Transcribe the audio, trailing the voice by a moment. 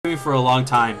me for a long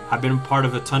time. I've been part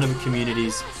of a ton of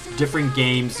communities, different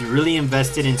games, really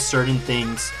invested in certain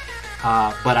things,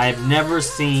 but I've never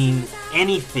seen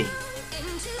anything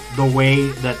the way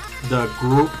that the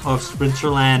group of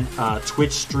Splinterland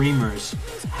Twitch streamers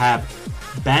have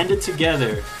banded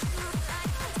together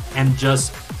and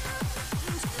just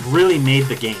really made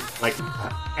the game. Like,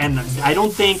 and I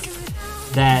don't think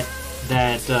that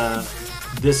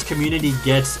this community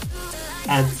gets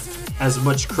as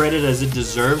much credit as it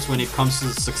deserves when it comes to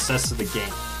the success of the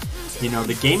game. You know,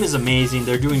 the game is amazing.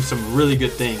 They're doing some really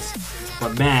good things.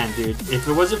 But man, dude, if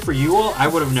it wasn't for you all, I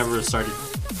would have never started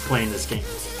playing this game.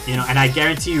 You know, and I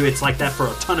guarantee you it's like that for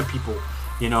a ton of people,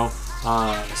 you know.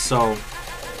 So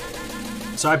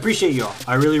I appreciate y'all.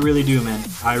 I really, really do, man.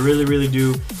 I really, really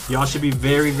do. Y'all should be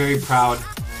very, very proud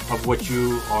of what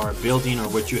you are building or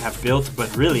what you have built. But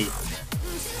really,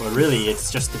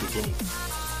 it's just the beginning.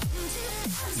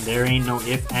 There ain't no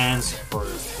ifs, ands, or